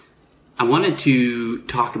I wanted to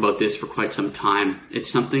talk about this for quite some time. It's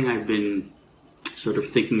something I've been sort of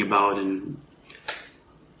thinking about and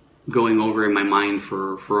going over in my mind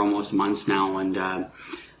for almost months now. And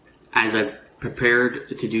as I've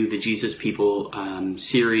prepared to do the Jesus People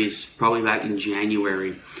series, probably back in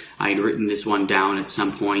January, I had written this one down at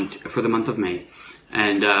some point for the month of May.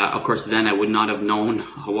 And of course, then I would not have known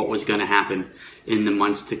what was going to happen in the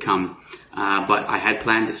months to come. But I had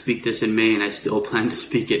planned to speak this in May, and I still plan to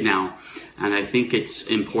speak it now. And I think it's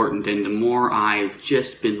important. And the more I've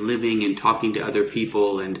just been living and talking to other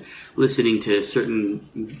people and listening to certain,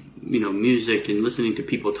 music and listening to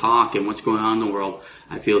people talk and what's going on in the world,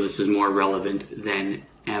 I feel this is more relevant than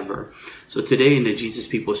ever. So today in the Jesus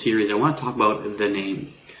People series, I want to talk about the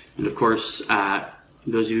name. And of course,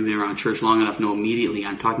 those of you who've been around church long enough know immediately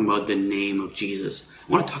I'm talking about the name of Jesus.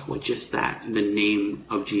 I want to talk about just that, the name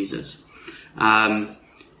of Jesus. We're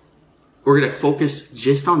going to focus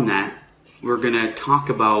just on that. We're going to talk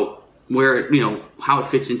about where, how it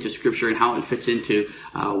fits into Scripture and how it fits into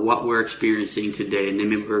what we're experiencing today. And then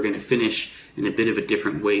maybe we're going to finish in a bit of a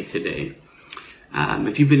different way today.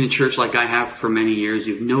 If you've been in church like I have for many years,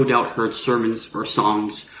 you've no doubt heard sermons or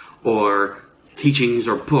songs or teachings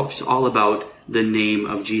or books all about the name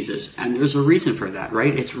of Jesus. And there's a reason for that,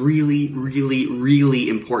 right? It's really, really, really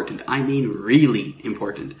important. I mean, really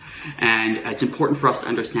important. And it's important for us to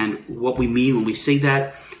understand what we mean when we say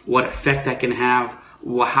that, what effect that can have,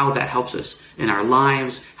 how that helps us in our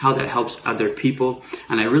lives, how that helps other people.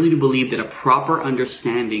 And I really do believe that a proper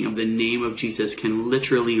understanding of the name of Jesus can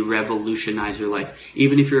literally revolutionize your life.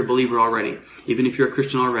 Even if you're a believer already, even if you're a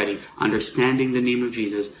Christian already, understanding the name of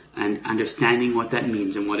Jesus and understanding what that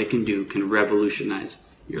means and what it can do can revolutionize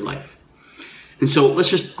your life. And so we're going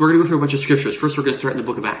to go through a bunch of scriptures. First, we're going to start in the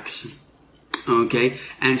book of Acts. Okay,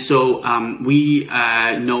 and so we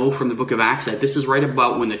know from the book of Acts that this is right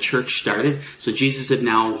about when the church started. So Jesus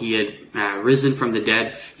he had risen from the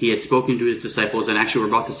dead. He had spoken to his disciples, and actually we're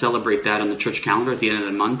about to celebrate that on the church calendar at the end of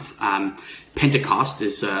the month. Pentecost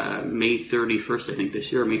is May 31st, I think,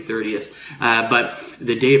 this year, or May 30th. But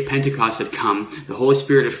the day of Pentecost had come. The Holy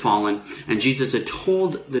Spirit had fallen. And Jesus had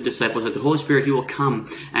told the disciples that the Holy Spirit, He will come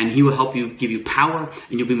and He will help you, give you power,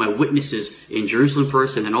 and you'll be my witnesses in Jerusalem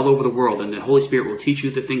first and then all over the world. And the Holy Spirit will teach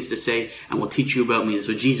you the things to say and will teach you about me. That's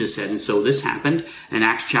what Jesus said. And so this happened in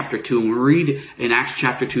Acts chapter 2. And we read in Acts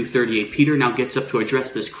chapter 2:38, Peter now gets up to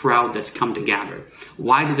address this crowd that's come to gather.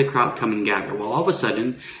 Why did the crowd come and gather? Well, all of a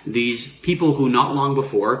sudden, these people who not long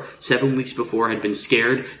before, 7 weeks before, had been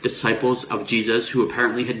scared disciples of Jesus who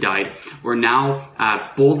apparently had died, were now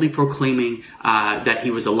boldly proclaiming that He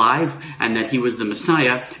was alive and that He was the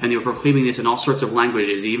Messiah, and they were proclaiming this in all sorts of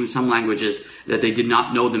languages, even some languages that they did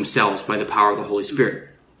not know themselves by the power of the Holy Spirit.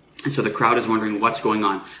 And so the crowd is wondering what's going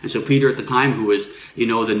on. And so Peter at the time, who is, the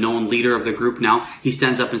known leader of the group now, he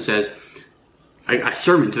stands up and says, a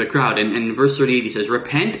sermon to the crowd. And in verse 38, he says,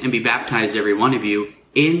 "Repent and be baptized, every one of you,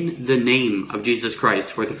 in the name of Jesus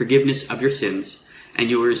Christ for the forgiveness of your sins, and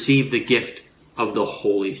you will receive the gift of the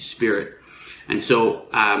Holy Spirit." And so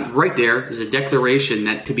right there is a declaration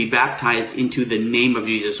that to be baptized into the name of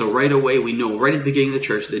Jesus. So right away we know, right at the beginning of the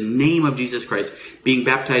church, the name of Jesus Christ, being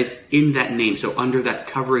baptized in that name. So under that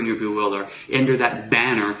covering, if you will, or under that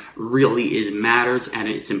banner really matters and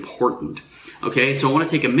it's important. Okay, so I want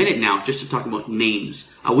to take a minute now just to talk about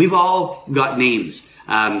names. We've all got names.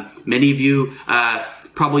 Many of you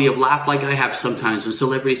probably have laughed like I have sometimes when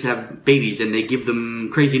celebrities have babies and they give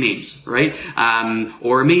them crazy names, right?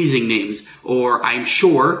 Or amazing names. Or I'm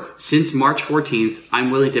sure since March 14th,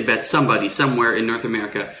 I'm willing to bet somebody somewhere in North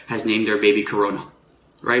America has named their baby Corona,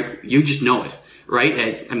 right? You just know it,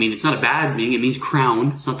 right? I mean, it's not a bad thing. It means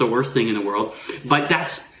crown. It's not the worst thing in the world. But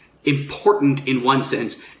that's important in one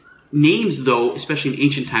sense. Names, though, especially in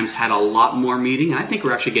ancient times, had a lot more meaning, and I think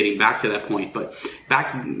we're actually getting back to that point. But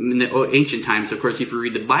back in the ancient times, of course, if you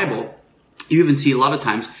read the Bible, you even see a lot of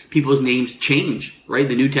times people's names change, right?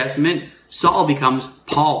 The New Testament, Saul becomes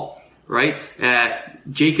Paul, right?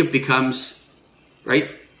 Jacob becomes, right,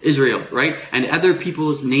 Israel, right? And other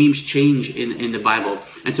people's names change in the Bible.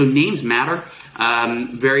 And so names matter,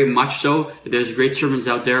 very much so. There's great sermons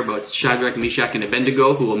out there about Shadrach, Meshach, and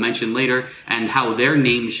Abednego, who we'll mention later, and how their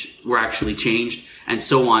names were actually changed, and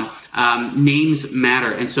so on. Names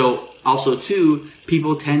matter. And so also, too,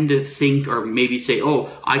 people tend to think or maybe say, oh,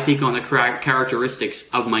 I take on the characteristics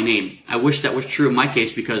of my name. I wish that was true in my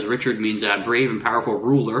case because Richard means a brave and powerful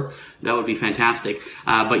ruler. That would be fantastic.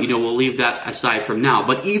 But, we'll leave that aside from now.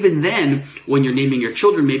 But even then, when you're naming your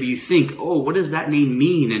children, maybe you think, oh, what does that name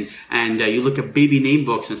mean? And you look at baby name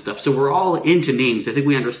books and stuff. So we're all into names. I think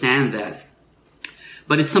we understand that.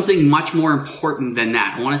 but it's something much more important than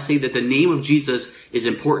that. I want to say that the name of Jesus is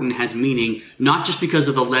important, has meaning, not just because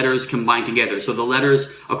of the letters combined together. So the letters,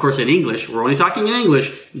 of course, in English, we're only talking in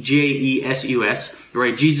English, J-E-S-U-S,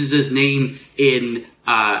 right? Jesus' name in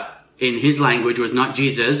his language was not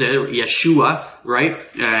Jesus, Yeshua, right?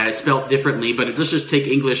 Spelled differently, but let's just take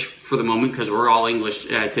English for the moment because we're all English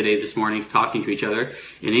today, this morning, talking to each other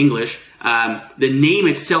in English. The name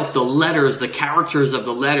itself, the letters, the characters of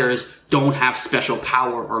the letters don't have special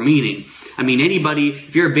power or meaning. I mean, anybody,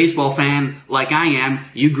 if you're a baseball fan like I am,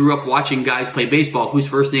 you grew up watching guys play baseball whose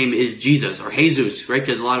first name is Jesus or Jesus, right?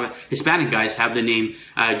 Because a lot of Hispanic guys have the name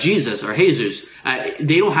Jesus or Jesus.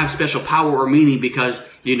 They don't have special power or meaning because,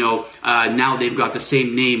 now they've got the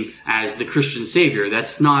same name as the Christian Savior.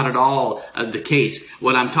 That's not at all the case.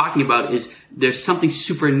 What I'm talking about is there's something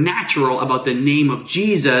supernatural about the name of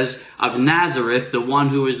Jesus of Nazareth, the one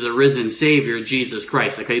who is the risen Savior, Jesus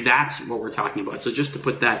Christ. Okay, that's what we're talking about. So just to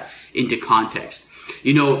put that into context.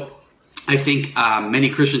 I think many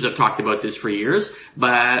Christians have talked about this for years,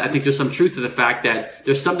 but I think there's some truth to the fact that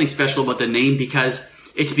there's something special about the name because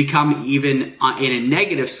it's become, even in a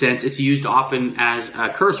negative sense, it's used often as a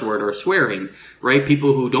curse word or swearing, right?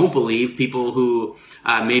 People who don't believe, people who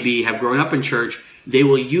maybe have grown up in church, they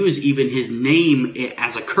will use even his name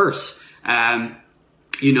as a curse,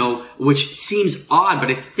 which seems odd,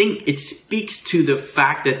 but I think it speaks to the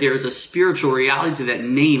fact that there's a spiritual reality to that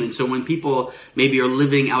name. And so when people maybe are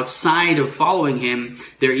living outside of following him,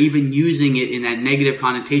 they're even using it in that negative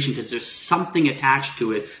connotation because there's something attached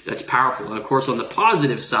to it that's powerful. And of course, on the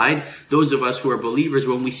positive side, those of us who are believers,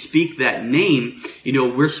 when we speak that name,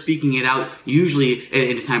 we're speaking it out usually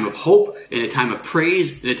in a time of hope, in a time of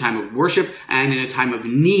praise, in a time of worship, and in a time of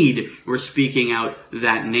need, we're speaking out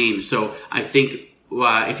that name. So I think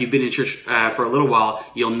if you've been in church for a little while,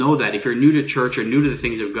 you'll know that. If you're new to church or new to the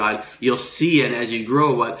things of God, you'll see it as you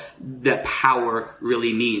grow what that power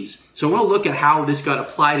really means. So I want to look at how this got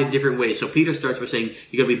applied in different ways. So Peter starts by saying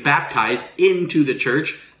you got to be baptized into the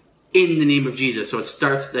church in the name of Jesus. So it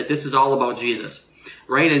starts that this is all about Jesus,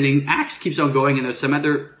 right? And then Acts keeps on going, and there's some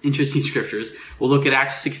other interesting scriptures. We'll look at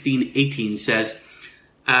Acts 16:18 says,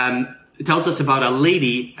 it tells us about a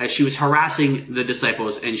lady, she was harassing the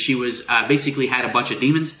disciples, and she was basically had a bunch of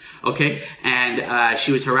demons, okay? And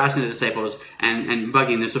she was harassing the disciples and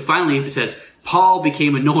bugging them. So finally it says, Paul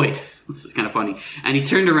became annoyed. This is kind of funny. And he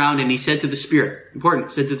turned around and he said to the Spirit,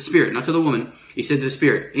 important, said to the Spirit, not to the woman. He said to the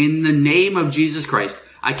Spirit, in the name of Jesus Christ,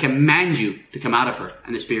 I command you to come out of her.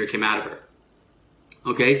 And the Spirit came out of her.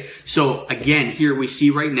 Okay? So again, here we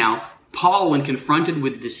see right now, Paul, when confronted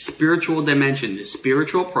with this spiritual dimension, this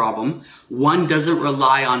spiritual problem, one doesn't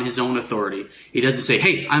rely on his own authority. He doesn't say,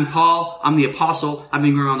 hey, I'm Paul, I'm the apostle, I've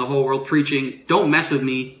been going around the whole world preaching, don't mess with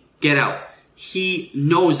me, get out. He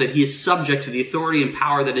knows that he is subject to the authority and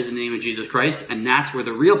power that is in the name of Jesus Christ, and that's where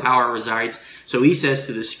the real power resides. So he says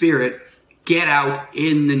to the Spirit, get out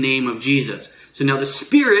in the name of Jesus. So now the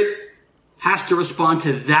Spirit has to respond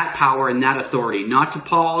to that power and that authority, not to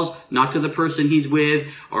Paul's, not to the person he's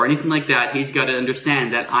with, or anything like that. He's got to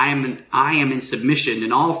understand that I am in submission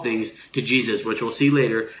in all things to Jesus, which we'll see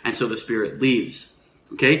later, and so the Spirit leaves.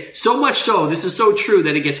 Okay? So much so, this is so true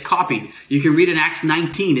that it gets copied. You can read in Acts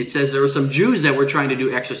 19, it says there were some Jews that were trying to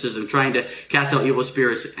do exorcism, trying to cast out evil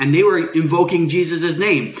spirits, and they were invoking Jesus'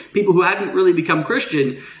 name. People who hadn't really become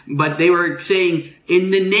Christian, but they were saying, in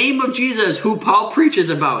the name of Jesus, who Paul preaches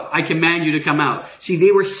about, I command you to come out. See,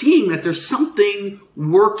 they were seeing that there's something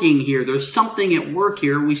working here. There's something at work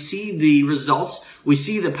here. We see the results. We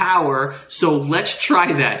see the power. So let's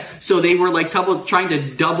try that. So they were like trying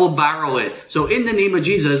to double barrel it. So in the name of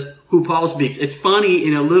Jesus, who Paul speaks. It's funny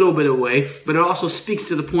in a little bit of a way, but it also speaks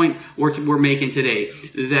to the point we're making today.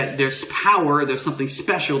 That there's power, there's something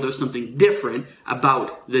special, there's something different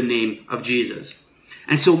about the name of Jesus.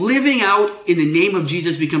 And so living out in the name of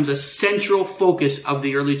Jesus becomes a central focus of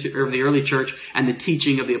the early church and the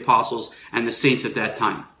teaching of the apostles and the saints at that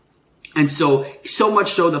time. And so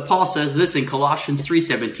much so that Paul says this in Colossians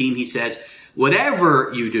 3:17. He says,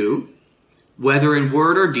 whatever you do, whether in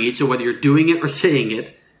word or deed, so whether you're doing it or saying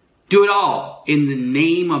it, do it all in the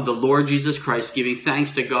name of the Lord Jesus Christ, giving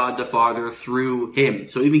thanks to God the Father through him.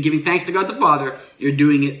 So even giving thanks to God the Father, you're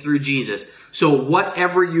doing it through Jesus. So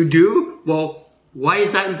whatever you do, well, why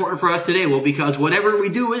is that important for us today? Well, because whatever we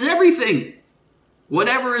do is everything.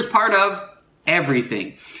 Whatever is part of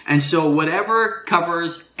everything. And so whatever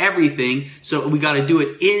covers everything, so we got to do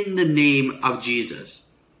it in the name of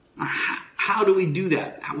Jesus. How do we do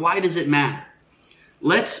that? Why does it matter?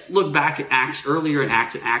 Let's look back at Acts, earlier in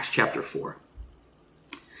Acts chapter 4.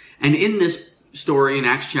 And in this story in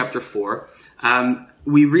Acts chapter 4,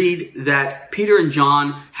 we read that Peter and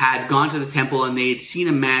John had gone to the temple and they had seen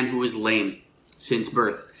a man who was lame since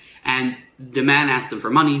birth. And the man asked them for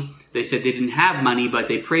money. They said they didn't have money, but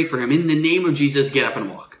they prayed for him. In the name of Jesus, get up and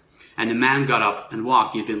walk. And the man got up and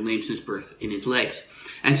walked. He'd been lame since birth in his legs.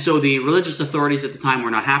 And so the religious authorities at the time were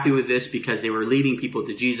not happy with this because they were leading people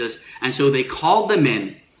to Jesus. And so they called them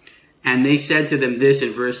in and they said to them this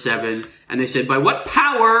in verse 7. And they said, by what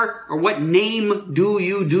power or what name do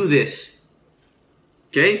you do this?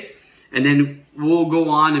 Okay? And then we'll go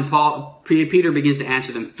on and Peter begins to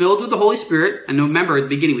answer them. Filled with the Holy Spirit. And remember at the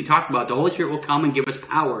beginning we talked about the Holy Spirit will come and give us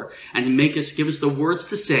power and give us the words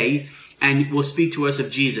to say and will speak to us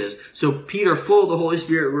of Jesus. So Peter, full of the Holy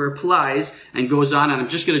Spirit, replies and goes on. And I'm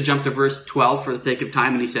just going to jump to verse 12 for the sake of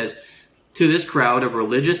time. And he says, to this crowd of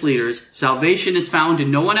religious leaders, salvation is found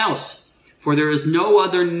in no one else. For there is no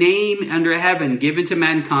other name under heaven given to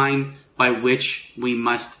mankind by which we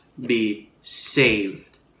must be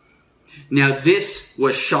saved. Now this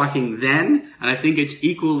was shocking then, and I think it's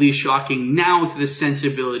equally shocking now to the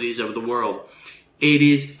sensibilities of the world. It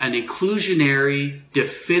is an inclusionary,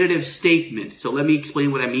 definitive statement. So let me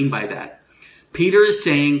explain what I mean by that. Peter is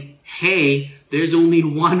saying, hey, there's only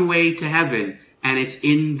one way to heaven, and it's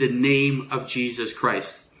in the name of Jesus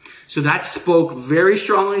Christ. So that spoke very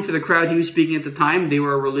strongly to the crowd he was speaking at the time. They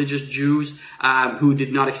were religious Jews who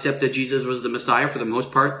did not accept that Jesus was the Messiah for the most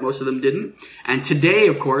part. Most of them didn't. And today,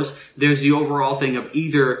 of course, there's the overall thing of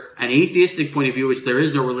either an atheistic point of view, which there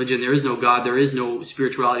is no religion, there is no God, there is no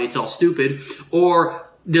spirituality, it's all stupid, or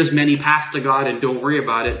there's many paths to God and don't worry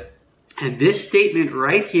about it. And this statement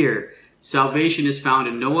right here, salvation is found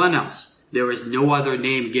in no one else. There is no other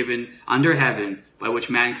name given under heaven by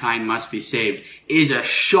which mankind must be saved, is a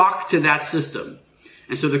shock to that system.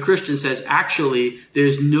 And so the Christian says, actually,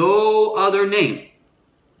 there's no other name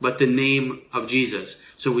but the name of Jesus.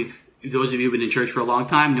 So those of you who've been in church for a long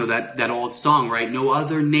time know that old song, right? No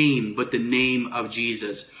other name but the name of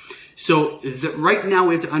Jesus. So right now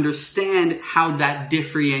we have to understand how that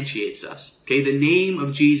differentiates us. Okay, the name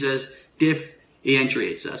of Jesus differentiates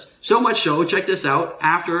us. So much so, check this out,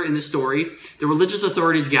 after in the story, the religious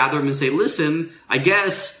authorities gather them and say, listen, I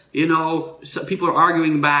guess, some people are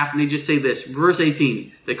arguing back, and they just say this, verse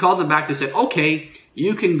 18, they called them back, they said, okay,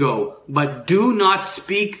 you can go, but do not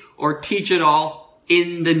speak or teach at all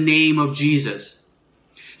in the name of Jesus.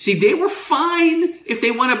 See, they were fine if they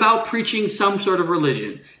went about preaching some sort of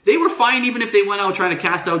religion. They were fine even if they went out trying to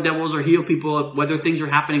cast out devils or heal people, whether things were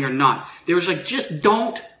happening or not. They were like, just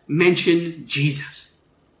don't mention Jesus.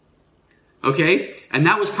 Okay? And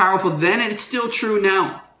that was powerful then, and it's still true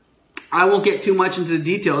now. I won't get too much into the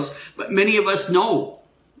details, but many of us know,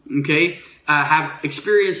 okay, have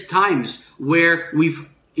experienced times where we've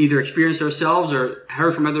either experienced ourselves or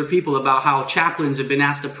heard from other people about how chaplains have been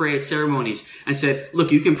asked to pray at ceremonies and said,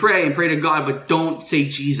 look, you can pray and pray to God, but don't say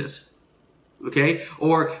Jesus. Okay?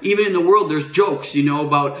 Or even in the world, there's jokes,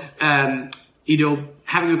 about,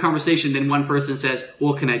 having a conversation, then one person says,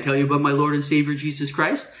 well, can I tell you about my Lord and Savior, Jesus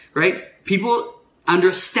Christ? Right? People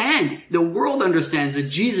understand, the world understands that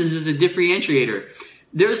Jesus is a differentiator.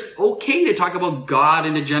 There's okay to talk about God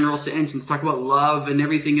in a general sense and to talk about love and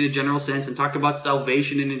everything in a general sense and talk about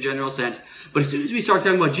salvation in a general sense. But as soon as we start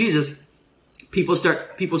talking about Jesus, people's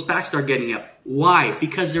backs start getting up. Why?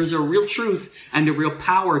 Because there's a real truth and a real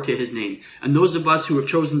power to his name. And those of us who have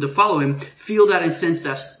chosen to follow him feel that and sense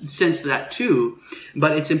that too.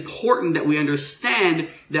 But it's important that we understand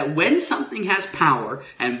that when something has power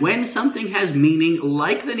and when something has meaning,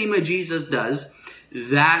 like the name of Jesus does,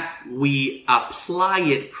 that we apply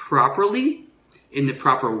it properly, in the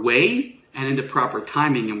proper way, and in the proper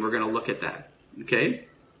timing. And we're going to look at that. Okay?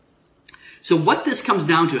 So what this comes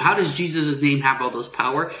down to, how does Jesus' name have all this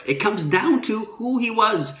power? It comes down to who he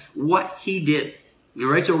was, what he did. All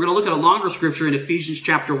right, so we're going to look at a longer scripture in Ephesians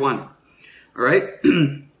chapter 1. All right,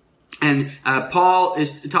 and Paul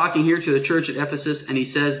is talking here to the church at Ephesus, and he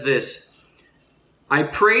says this, I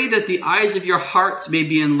pray that the eyes of your hearts may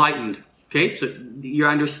be enlightened. Okay, so your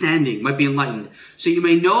understanding might be enlightened. So you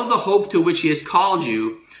may know the hope to which he has called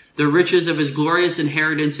you, the riches of his glorious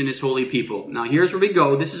inheritance in his holy people. Now here's where we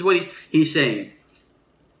go. This is what he's saying.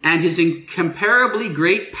 And his incomparably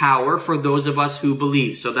great power for those of us who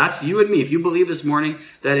believe. So that's you and me. If you believe this morning,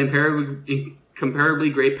 that incomparably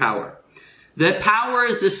great power. That power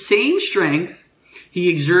is the same strength he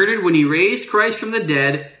exerted when he raised Christ from the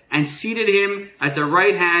dead and seated him at the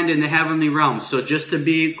right hand in the heavenly realms. So just to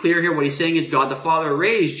be clear here, what he's saying is God the Father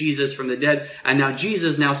raised Jesus from the dead, and now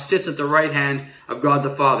Jesus now sits at the right hand of God the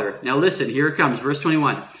Father. Now listen, here it comes, verse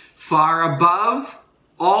 21. Far above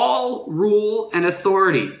all rule and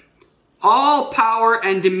authority, all power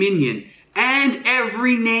and dominion, and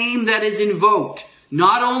every name that is invoked,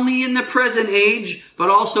 not only in the present age, but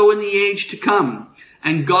also in the age to come.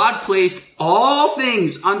 And God placed all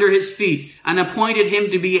things under his feet and appointed him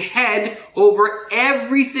to be head over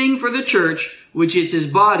everything for the church, which is his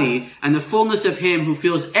body, and the fullness of him who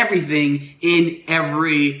fills everything in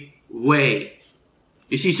every way.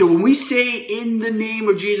 You see, so when we say in the name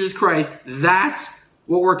of Jesus Christ, that's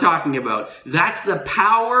what we're talking about. That's the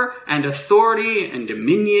power and authority and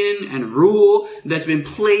dominion and rule that's been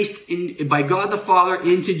placed by God the Father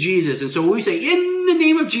into Jesus. And so when we say in the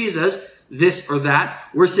name of Jesus, this or that,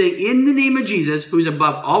 we're saying in the name of Jesus, who's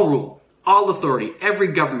above all rule, all authority, every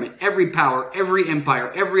government, every power, every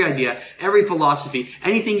empire, every idea, every philosophy,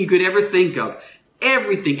 anything you could ever think of.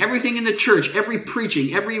 Everything in the church, every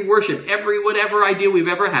preaching, every worship, every whatever idea we've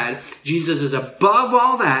ever had, Jesus is above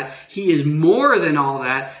all that. He is more than all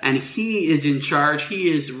that, and he is in charge.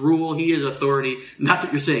 He is rule. He is authority. And that's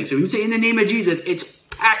what you're saying. So when you say in the name of Jesus, it's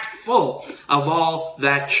packed full of all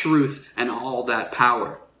that truth and all that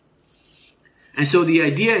power. And so the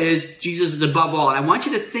idea is Jesus is above all. And I want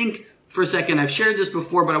you to think for a second, I've shared this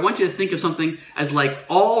before, but I want you to think of something as like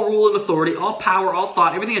all rule and authority, all power, all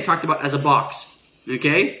thought, everything I talked about as a box.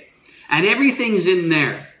 Okay? And everything's in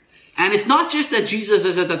there. And it's not just that Jesus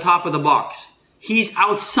is at the top of the box. He's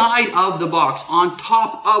outside of the box, on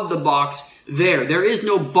top of the box there. There is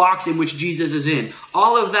no box in which Jesus is in.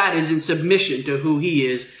 All of that is in submission to who he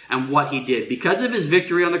is and what he did. Because of his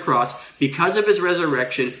victory on the cross, because of his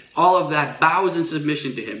resurrection, all of that bows in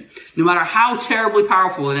submission to him. No matter how terribly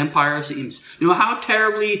powerful an empire seems, no matter how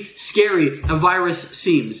terribly scary a virus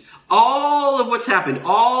seems, all of what's happened,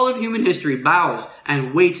 all of human history bows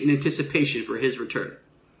and waits in anticipation for his return.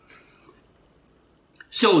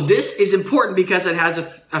 So this is important because it has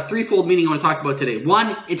a threefold meaning I want to talk about today.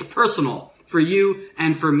 One, it's personal for you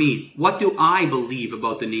and for me. What do I believe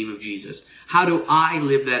about the name of Jesus? How do I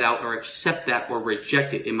live that out or accept that or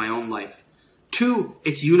reject it in my own life? Two,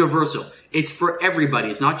 it's universal. It's for everybody.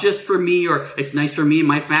 It's not just for me or it's nice for me and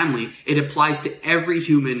my family. It applies to every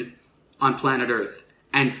human on planet Earth.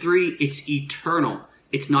 And three, it's eternal.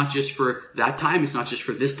 It's not just for that time. It's not just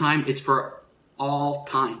for this time. It's for all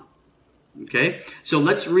time. Okay? So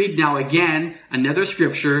let's read now again another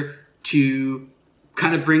scripture to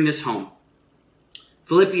kind of bring this home.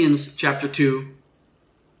 Philippians chapter 2.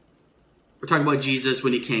 We're talking about Jesus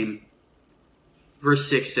when he came. Verse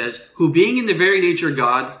 6 says, who being in the very nature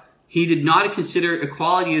God, he did not consider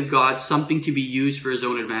equality with God something to be used for his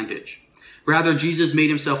own advantage. Rather, Jesus made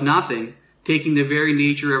himself nothing, taking the very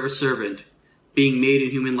nature of a servant, being made in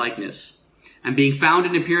human likeness. And being found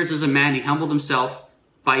in appearance as a man, he humbled himself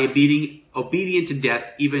by being obedient to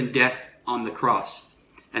death, even death on the cross.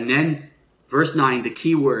 And then, verse 9, the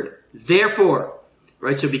key word, therefore,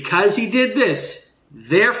 right? So because he did this,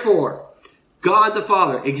 therefore, God the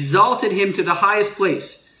Father exalted him to the highest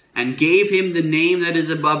place and gave him the name that is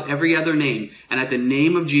above every other name. And at the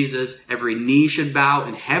name of Jesus, every knee should bow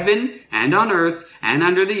in heaven and on earth and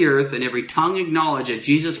under the earth, and every tongue acknowledge that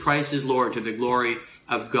Jesus Christ is Lord to the glory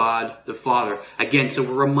of God the Father. Again, so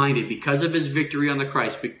we're reminded, because of his victory on the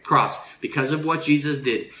cross, because of what Jesus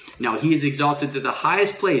did, now he is exalted to the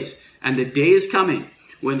highest place, and the day is coming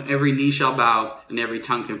when every knee shall bow and every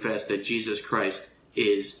tongue confess that Jesus Christ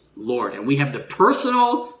is Lord. And we have the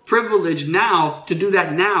personal privilege now to do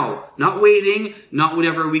that now. Not waiting, not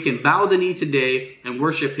whatever. We can bow the knee today and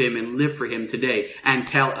worship him and live for him today and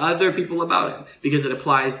tell other people about him, because it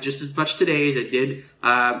applies just as much today as it did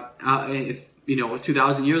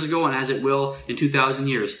 2,000 years ago, and as it will in 2,000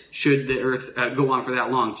 years, should the earth go on for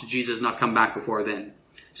that long, should Jesus not come back before then.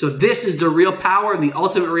 So this is the real power and the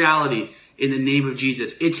ultimate reality in the name of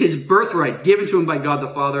Jesus. It's his birthright given to him by God the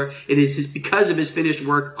Father. It is because of his finished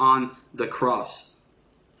work on the cross.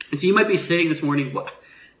 And so you might be saying this morning, what?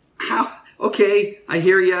 How? Okay, I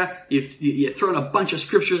hear you. You've thrown a bunch of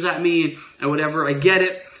scriptures at me and whatever. I get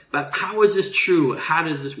it. But how is this true? How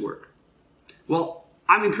does this work? Well,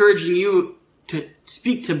 I'm encouraging you to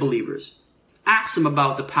speak to believers. Ask them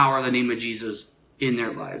about the power of the name of Jesus in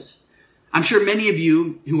their lives. I'm sure many of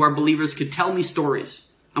you who are believers could tell me stories,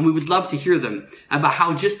 and we would love to hear them, about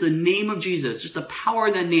how just the name of Jesus, just the power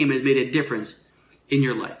of that name has made a difference in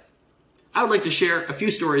your life. I would like to share a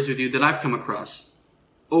few stories with you that I've come across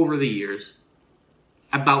over the years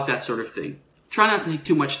about that sort of thing. Try not to take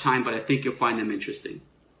too much time, but I think you'll find them interesting.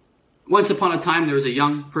 Once upon a time, there was a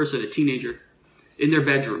young person, a teenager, in their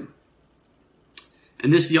bedroom.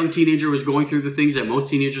 And this young teenager was going through the things that most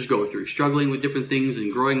teenagers go through, struggling with different things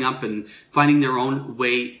and growing up and finding their own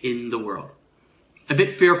way in the world. A bit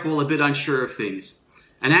fearful, a bit unsure of things.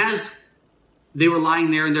 And as they were lying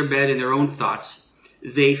there in their bed in their own thoughts,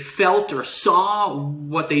 they felt or saw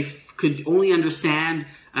what they could only understand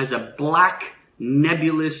as a black,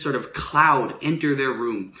 nebulous sort of cloud enter their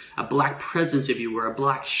room. A black presence, if you were, a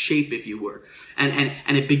black shape, if you were.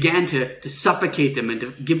 And it began to suffocate them and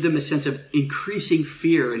to give them a sense of increasing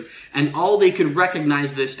fear. And all they could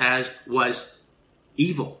recognize this as was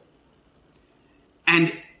evil.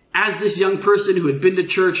 And as this young person who had been to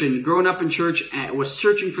church and grown up in church was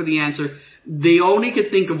searching for the answer, they only could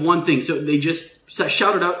think of one thing. So they just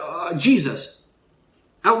shouted out, Jesus,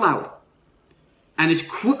 out loud. And as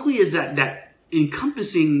quickly as that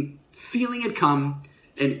encompassing feeling had come,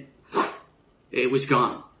 and it was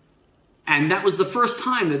gone. And that was the first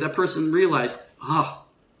time that person realized,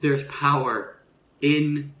 there's power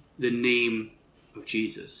in the name of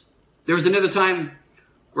Jesus. There was another time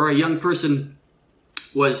where a young person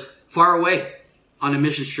was far away on a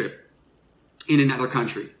mission trip in another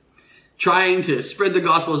country, trying to spread the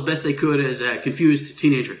gospel as best they could as a confused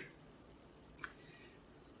teenager.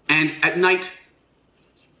 And at night,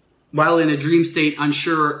 while in a dream state,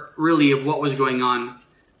 unsure really of what was going on,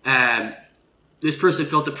 this person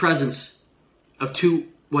felt the presence of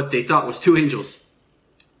what they thought was two angels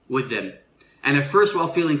with them. And at first, while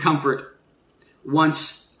feeling comfort,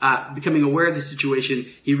 once becoming aware of the situation,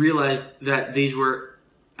 he realized that these were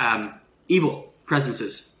evil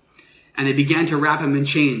presences. And they began to wrap him in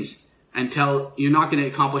chains and tell, you're not going to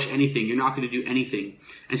accomplish anything. You're not going to do anything.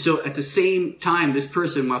 And so at the same time, this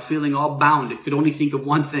person, while feeling all bound, could only think of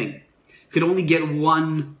one thing, could only get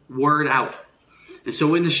one word out. And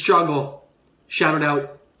so in the struggle, shouted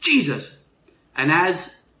out, Jesus. And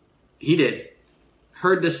as he did,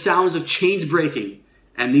 heard the sounds of chains breaking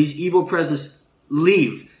and these evil presences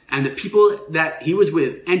leave. And the people that he was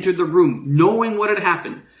with entered the room knowing what had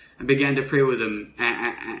happened and began to pray with him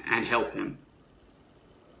and help him.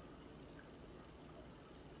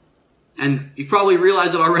 And you've probably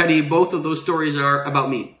realized it already, both of those stories are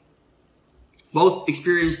about me. Both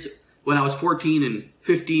experienced when I was 14 and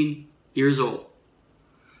 15 years old.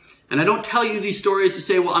 And I don't tell you these stories to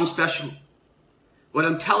say, well, I'm special. What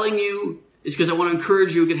I'm telling you is because I want to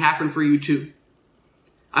encourage you it can happen for you too.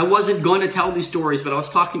 I wasn't going to tell these stories, but I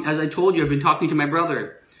was talking, as I told you, I've been talking to my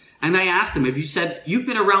brother. And I asked him, you've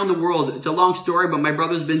been around the world. It's a long story, but my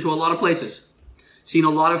brother's been to a lot of places, seen a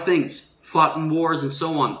lot of things, fought in wars and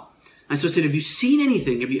so on. And so I said, have you seen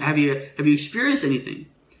anything? Have you experienced anything?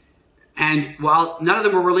 And while none of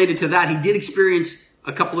them were related to that, he did experience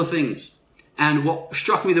a couple of things. And what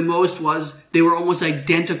struck me the most was they were almost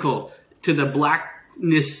identical to the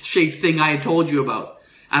blackness shaped thing I had told you about.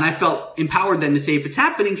 And I felt empowered then to say, if it's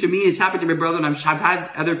happening to me, it's happened to my brother, and I've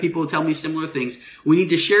had other people tell me similar things. We need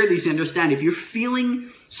to share these and understand. If you're feeling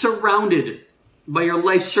surrounded by your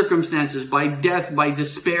life circumstances, by death, by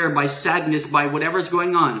despair, by sadness, by whatever's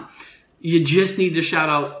going on, you just need to shout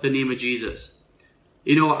out the name of Jesus.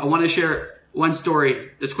 You know, I want to share one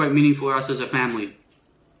story that's quite meaningful for us as a family.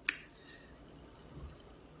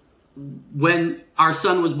 When our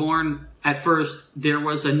son was born, at first, there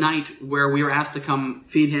was a night where we were asked to come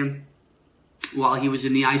feed him while he was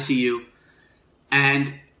in the ICU.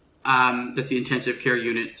 And that's the intensive care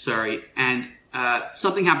unit, sorry. And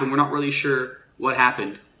something happened. We're not really sure what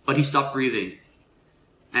happened, but he stopped breathing.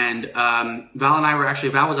 And Val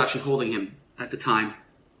was actually holding him at the time,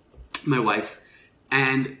 my wife.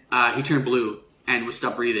 And he turned blue and would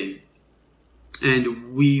stop breathing.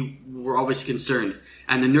 And we were obviously concerned.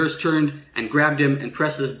 And the nurse turned and grabbed him and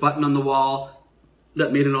pressed this button on the wall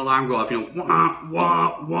that made an alarm go off. You know, wah,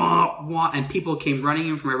 wah, wah, wah. And people came running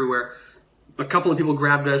in from everywhere. A couple of people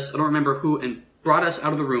grabbed us, I don't remember who, and brought us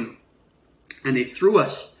out of the room. And they threw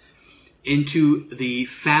us into the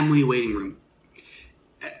family waiting room.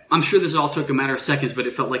 I'm sure this all took a matter of seconds, but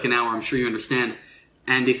it felt like an hour. I'm sure you understand.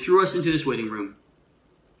 And they threw us into this waiting room.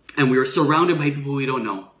 And we were surrounded by people we don't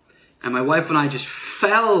know. And my wife and I just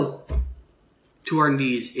fell to our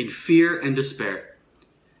knees in fear and despair.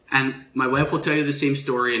 And my wife will tell you the same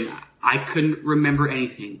story, and I couldn't remember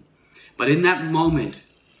anything. But in that moment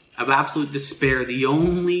of absolute despair, the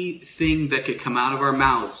only thing that could come out of our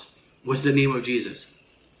mouths was the name of Jesus.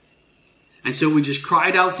 And so we just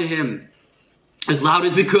cried out to him as loud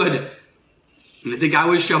as we could. And I think I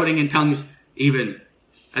was shouting in tongues even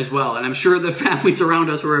as well. And I'm sure the families around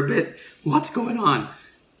us were a bit, what's going on?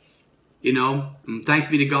 You know, thanks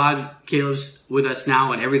be to God, Caleb's with us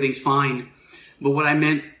now and everything's fine. But what I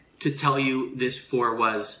meant to tell you this for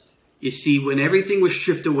was, you see, when everything was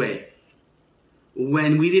stripped away,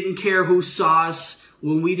 when we didn't care who saw us,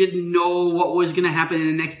 when we didn't know what was going to happen in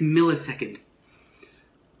the next millisecond,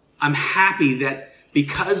 I'm happy that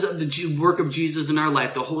because of the work of Jesus in our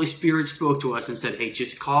life, the Holy Spirit spoke to us and said, hey,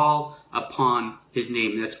 just call upon his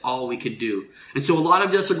name. And that's all we could do. And so a lot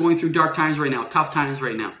of us are going through dark times right now, tough times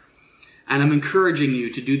right now. And I'm encouraging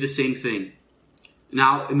you to do the same thing.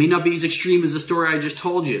 Now, it may not be as extreme as the story I just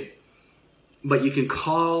told you, but you can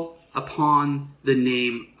call upon the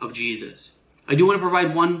name of Jesus. I do want to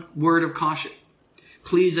provide one word of caution.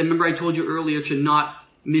 Please, I remember I told you earlier to not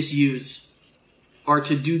misuse or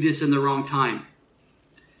to do this in the wrong time.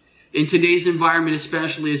 In today's environment,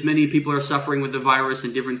 especially as many people are suffering with the virus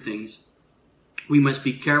and different things, we must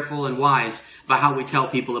be careful and wise about how we tell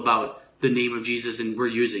people about the name of Jesus and we're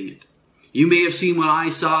using it. You may have seen what I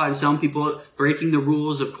saw and some people breaking the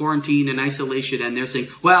rules of quarantine and isolation, and they're saying,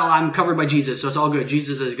 well, I'm covered by Jesus, so it's all good.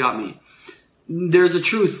 Jesus has got me. There's a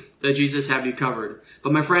truth that Jesus have you covered.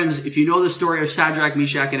 But my friends, if you know the story of Shadrach,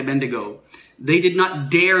 Meshach, and Abednego, they did not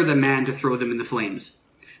dare the man to throw them in the flames.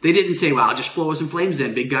 They didn't say, well, just blow us in flames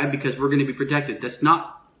then, big guy, because we're going to be protected. That's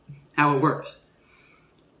not how it works.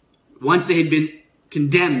 Once they had been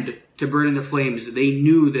condemned to burn in the flames, they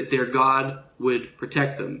knew that their God would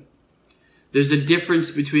protect them. There's a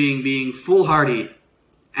difference between being foolhardy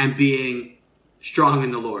and being strong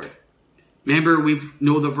in the Lord. Remember, we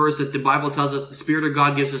know the verse that the Bible tells us the Spirit of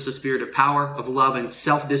God gives us a spirit of power, of love, and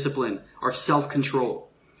self-discipline, or self-control.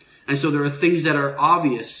 And so there are things that are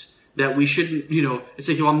obvious that we shouldn't, it's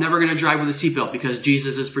like, well, I'm never going to drive with a seatbelt because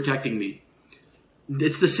Jesus is protecting me.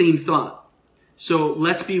 It's the same thought. So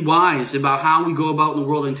let's be wise about how we go about in the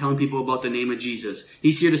world and telling people about the name of Jesus.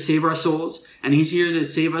 He's here to save our souls, and he's here to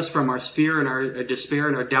save us from our fear and our despair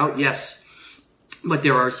and our doubt, yes. But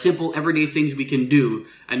there are simple, everyday things we can do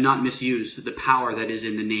and not misuse the power that is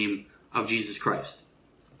in the name of Jesus Christ.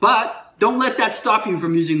 But don't let that stop you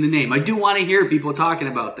from using the name. I do want to hear people talking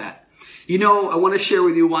about that. I want to share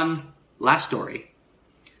with you one last story.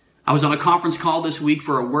 I was on a conference call this week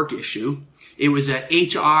for a work issue. It was an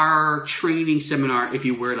HR training seminar, if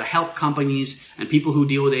you were, to help companies and people who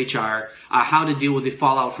deal with HR, how to deal with the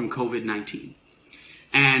fallout from COVID-19.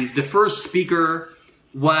 And the first speaker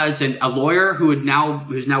was a lawyer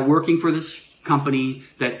who's now working for this company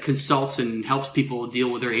that consults and helps people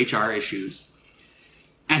deal with their HR issues.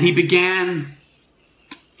 And he began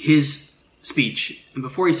his speech. And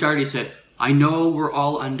before he started, he said, I know we're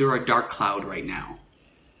all under a dark cloud right now.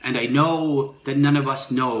 And I know that none of us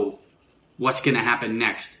know what's going to happen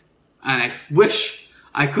next. And I wish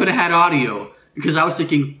I could have had audio, because I was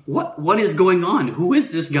thinking, what is going on? Who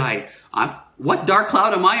is this guy? What dark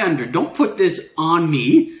cloud am I under? Don't put this on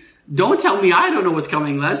me. Don't tell me I don't know what's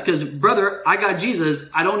coming, Les, because, brother, I got Jesus.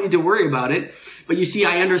 I don't need to worry about it. But you see,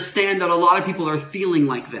 I understand that a lot of people are feeling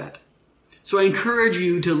like that. So I encourage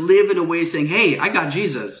you to live in a way saying, hey, I got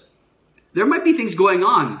Jesus. There might be things going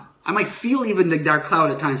on. I might feel even the dark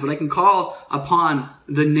cloud at times, but I can call upon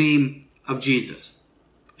the name of Jesus.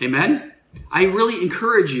 Amen? I really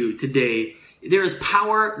encourage you today. There is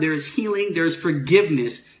power, there is healing, there is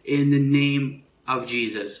forgiveness in the name of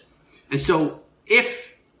Jesus. And so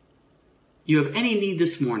if you have any need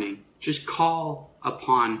this morning, just call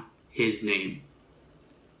upon his name.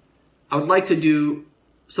 I would like to do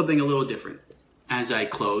something a little different as I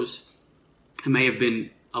close. It may have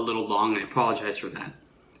been a little long, and I apologize for that.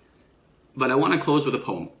 But I want to close with a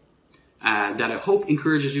poem that I hope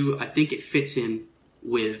encourages you. I think it fits in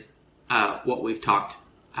with what we've talked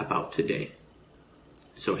about today.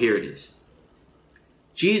 So here it is.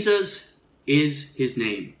 Jesus is his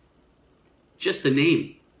name. Just a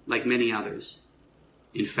name like many others.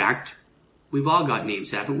 In fact, we've all got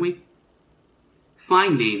names, haven't we?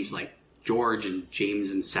 Fine names like George and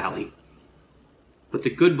James and Sally. But the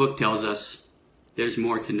good book tells us there's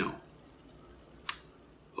more to know.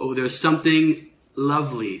 Oh, there's something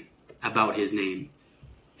lovely about his name.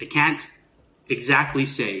 I can't exactly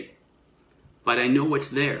say, but I know it's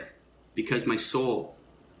there because my soul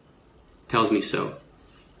tells me so.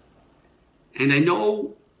 And I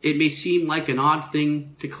know it may seem like an odd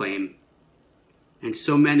thing to claim, and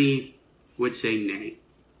so many would say nay.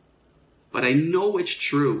 But I know it's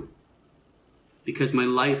true because my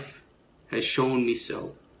life has shown me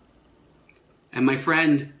so. And my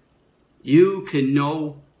friend, you can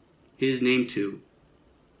know his name too.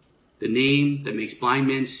 The name that makes blind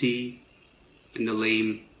men see and the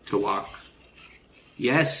lame to walk.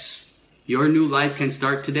 Yes, your new life can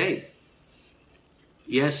start today.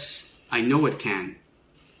 Yes, I know it can,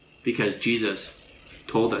 because Jesus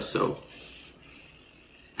told us so.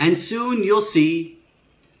 And soon you'll see,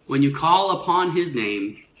 when you call upon his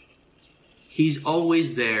name, he's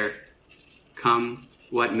always there, come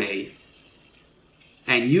what may.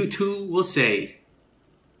 And you too will say,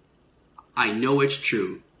 I know it's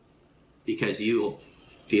true, because you'll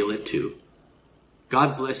feel it too.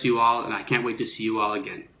 God bless you all, and I can't wait to see you all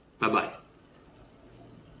again. Bye-bye.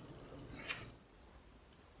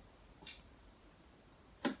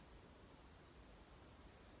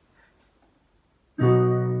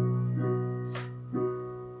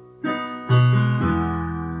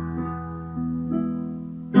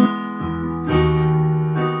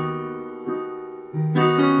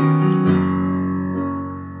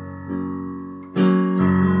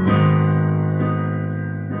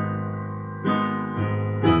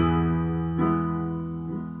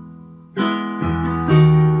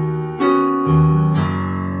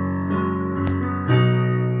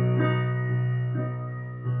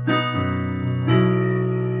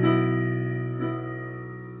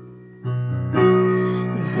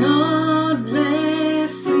 Lord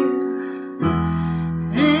bless you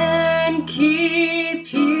and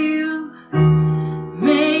keep you,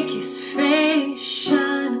 make his face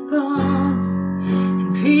shine upon you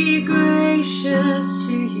and be gracious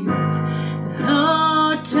to you.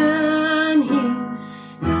 Lord turn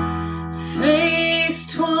his face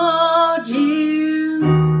toward you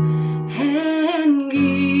and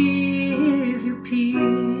give you peace.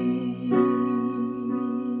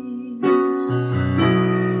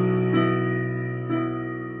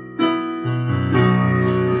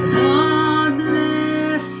 Lord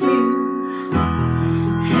bless you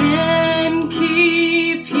and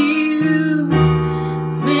keep you,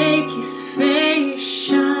 make his face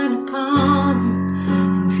shine upon you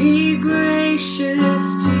and be gracious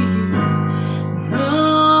to you.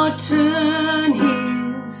 Lord turn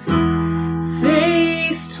his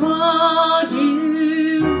face toward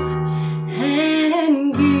you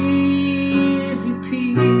and give you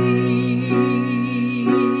peace.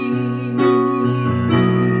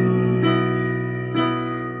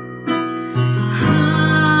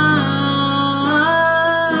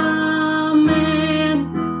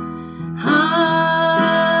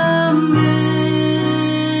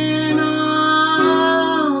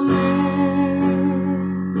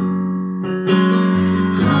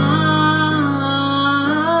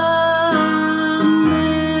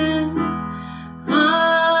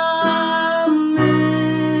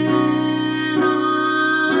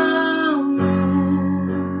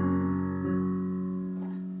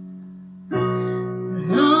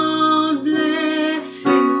 Lord bless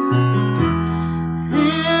you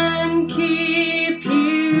and keep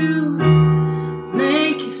you,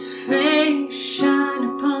 make his face shine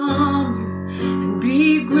upon you and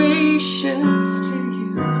be gracious to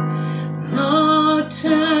you. Lord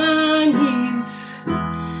turn his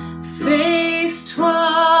face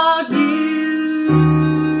toward you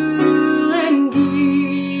and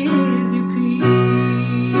give you peace.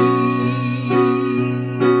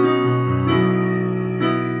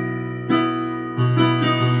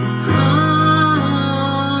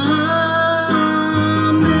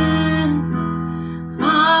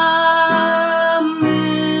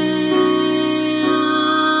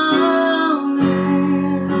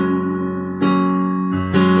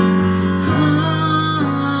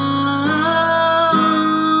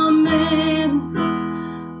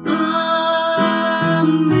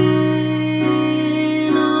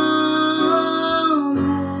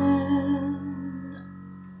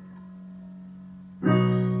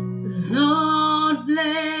 Lord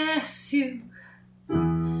bless you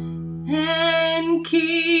and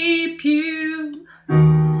keep you,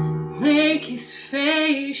 make his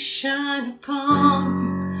face shine upon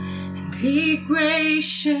you and be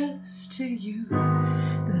gracious to you.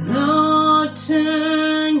 The Lord turn